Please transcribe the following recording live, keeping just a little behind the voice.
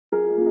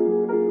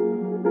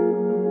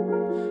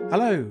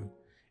Hello!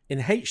 In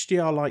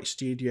HDR Light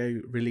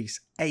Studio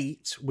Release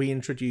 8, we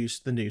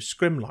introduced the new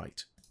Scrim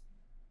light.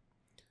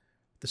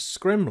 The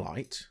Scrim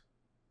light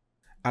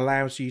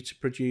allows you to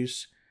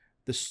produce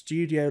the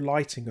studio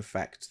lighting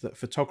effect that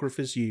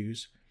photographers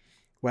use,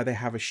 where they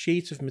have a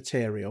sheet of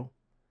material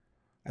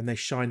and they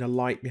shine a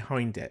light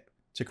behind it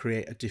to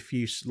create a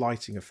diffuse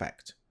lighting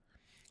effect.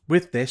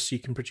 With this, you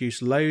can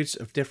produce loads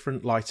of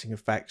different lighting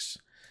effects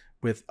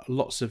with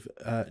lots of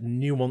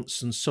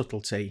nuance and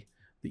subtlety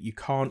that you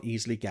can't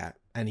easily get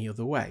any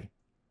other way.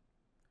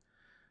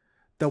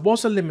 There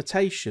was a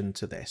limitation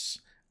to this,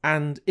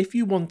 and if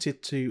you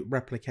wanted to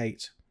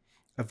replicate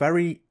a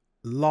very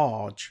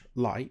large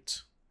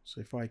light,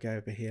 so if I go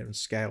over here and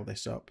scale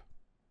this up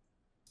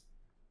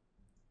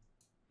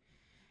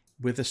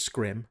with a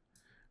scrim,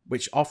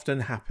 which often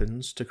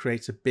happens to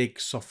create a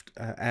big soft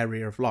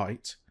area of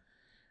light,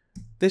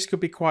 this could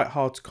be quite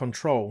hard to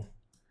control.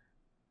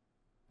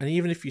 And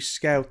even if you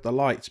scaled the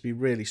light to be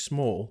really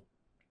small,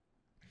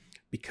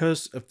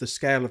 because of the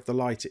scale of the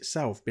light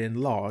itself being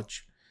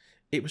large,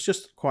 it was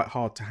just quite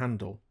hard to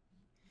handle.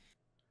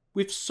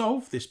 We've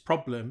solved this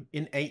problem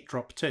in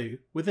 8.2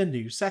 with a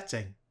new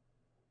setting.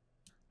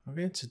 I'm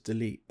going to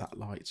delete that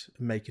light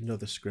and make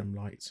another scrim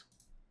light.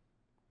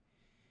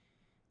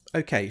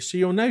 Okay, so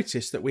you'll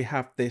notice that we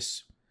have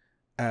this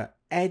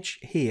edge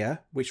here,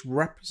 which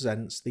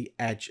represents the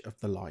edge of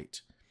the light.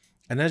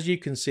 And as you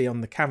can see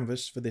on the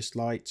canvas for this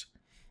light,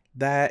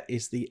 there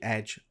is the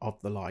edge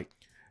of the light.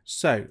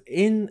 So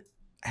in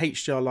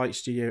HDR Light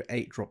Studio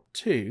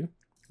 8.2,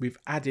 we've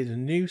added a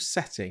new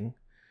setting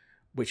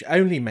which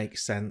only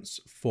makes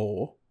sense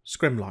for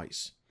scrim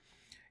lights.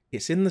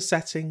 It's in the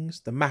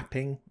settings, the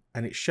mapping,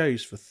 and it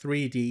shows for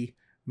 3D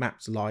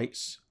mapped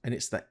lights, and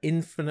it's the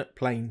infinite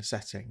plane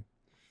setting.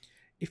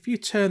 If you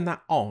turn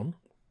that on,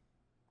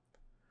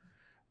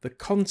 the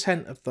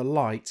content of the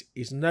light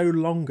is no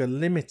longer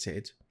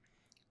limited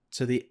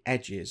to the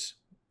edges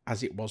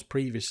as it was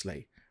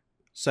previously.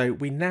 So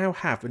we now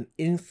have an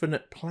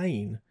infinite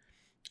plane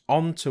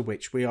onto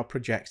which we are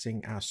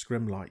projecting our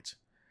scrim light.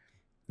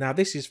 Now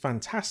this is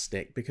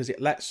fantastic because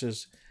it lets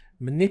us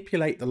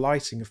manipulate the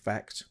lighting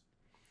effect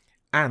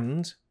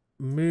and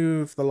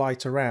move the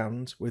light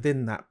around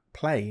within that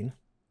plane,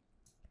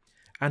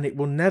 and it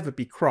will never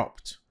be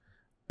cropped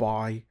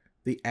by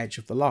the edge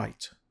of the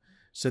light.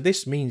 So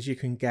this means you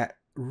can get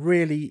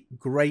really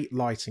great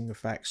lighting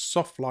effects,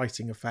 soft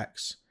lighting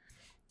effects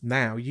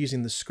now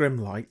using the scrim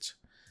light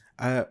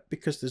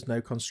because there's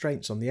no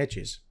constraints on the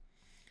edges.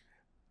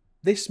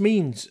 This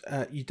means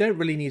you don't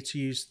really need to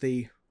use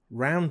the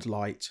round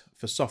light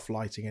for soft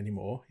lighting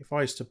anymore. If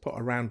I was to put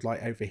a round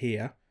light over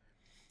here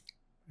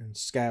and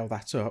scale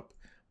that up,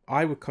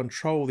 I would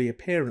control the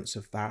appearance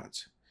of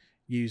that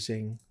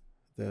using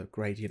the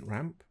gradient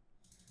ramp.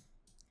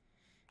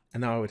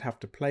 And I would have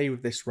to play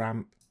with this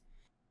ramp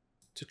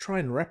to try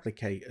and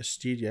replicate a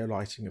studio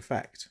lighting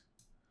effect.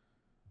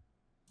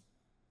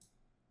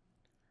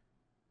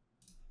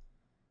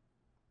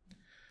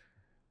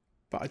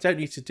 But I don't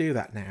need to do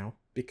that now,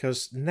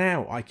 because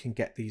now I can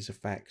get these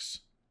effects.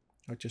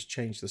 I just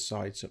change the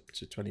sides up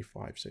to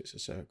 25 so it's a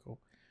circle,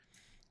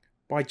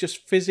 by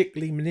just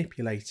physically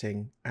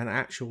manipulating an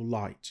actual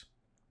light.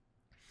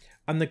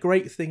 And the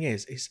great thing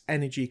is it's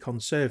energy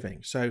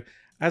conserving. So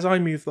as I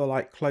move the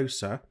light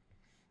closer,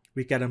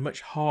 we get a much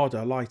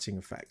harder lighting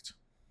effect.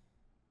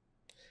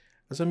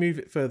 As I move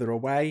it further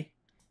away,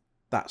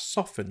 that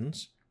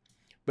softens,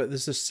 but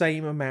there's the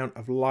same amount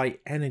of light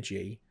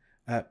energy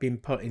being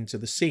put into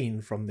the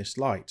scene from this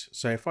light.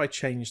 So if I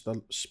change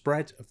the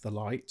spread of the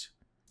light,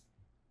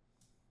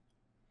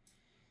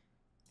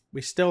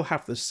 we still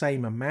have the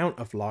same amount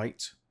of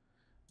light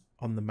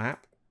on the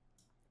map,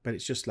 but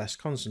it's just less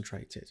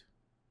concentrated.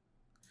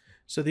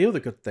 So the other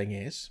good thing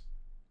is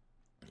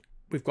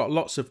we've got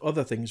lots of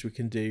other things we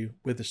can do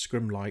with the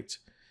scrim light.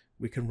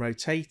 We can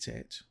rotate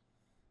it.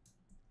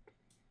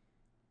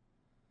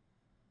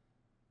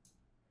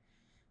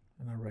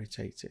 And I'll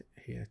rotate it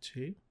here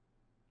too.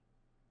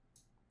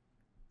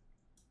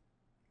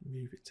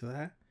 Move it to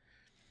there.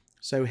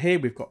 So here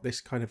we've got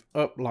this kind of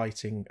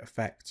uplighting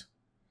effect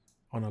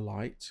on a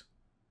light.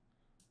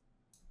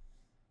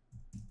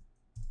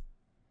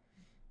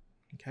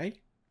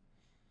 Okay.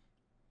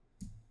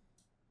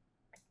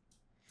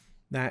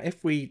 Now,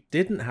 if we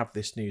didn't have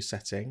this new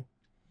setting,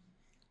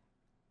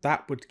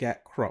 that would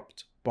get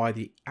cropped by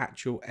the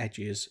actual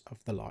edges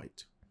of the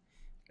light.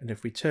 And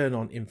if we turn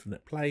on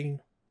infinite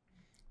plane,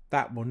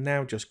 that will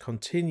now just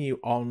continue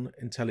on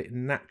until it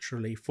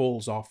naturally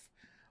falls off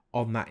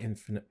on that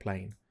infinite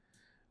plane.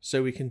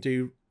 So we can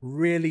do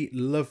really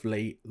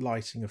lovely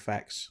lighting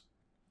effects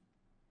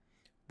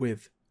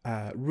with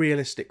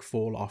realistic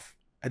fall off.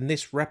 And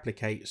this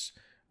replicates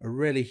a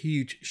really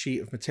huge sheet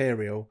of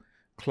material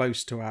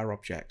close to our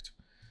object.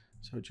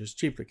 So just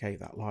duplicate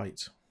that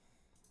light,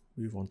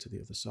 move on to the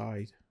other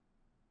side.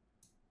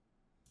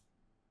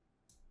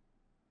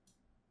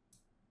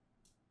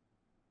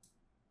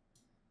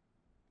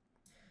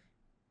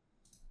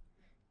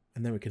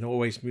 And then we can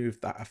always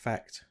move that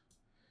effect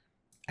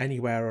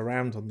anywhere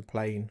around on the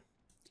plane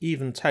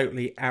even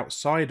totally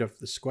outside of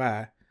the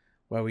square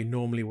where we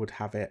normally would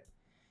have it.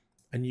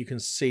 And you can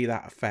see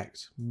that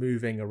effect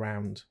moving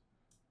around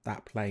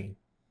that plane.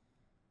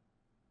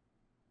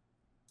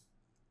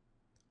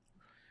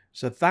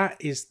 So that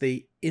is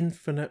the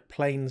infinite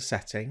plane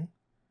setting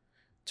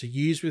to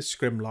use with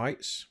Scrim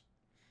lights.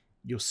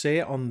 You'll see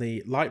it on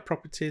the light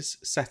properties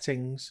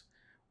settings.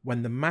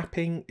 When the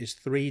mapping is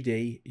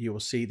 3D, you will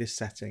see this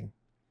setting.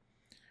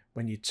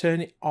 When you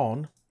turn it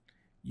on,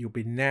 you'll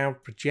be now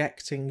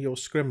projecting your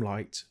Scrim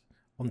light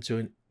onto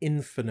an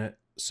infinite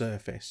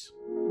surface.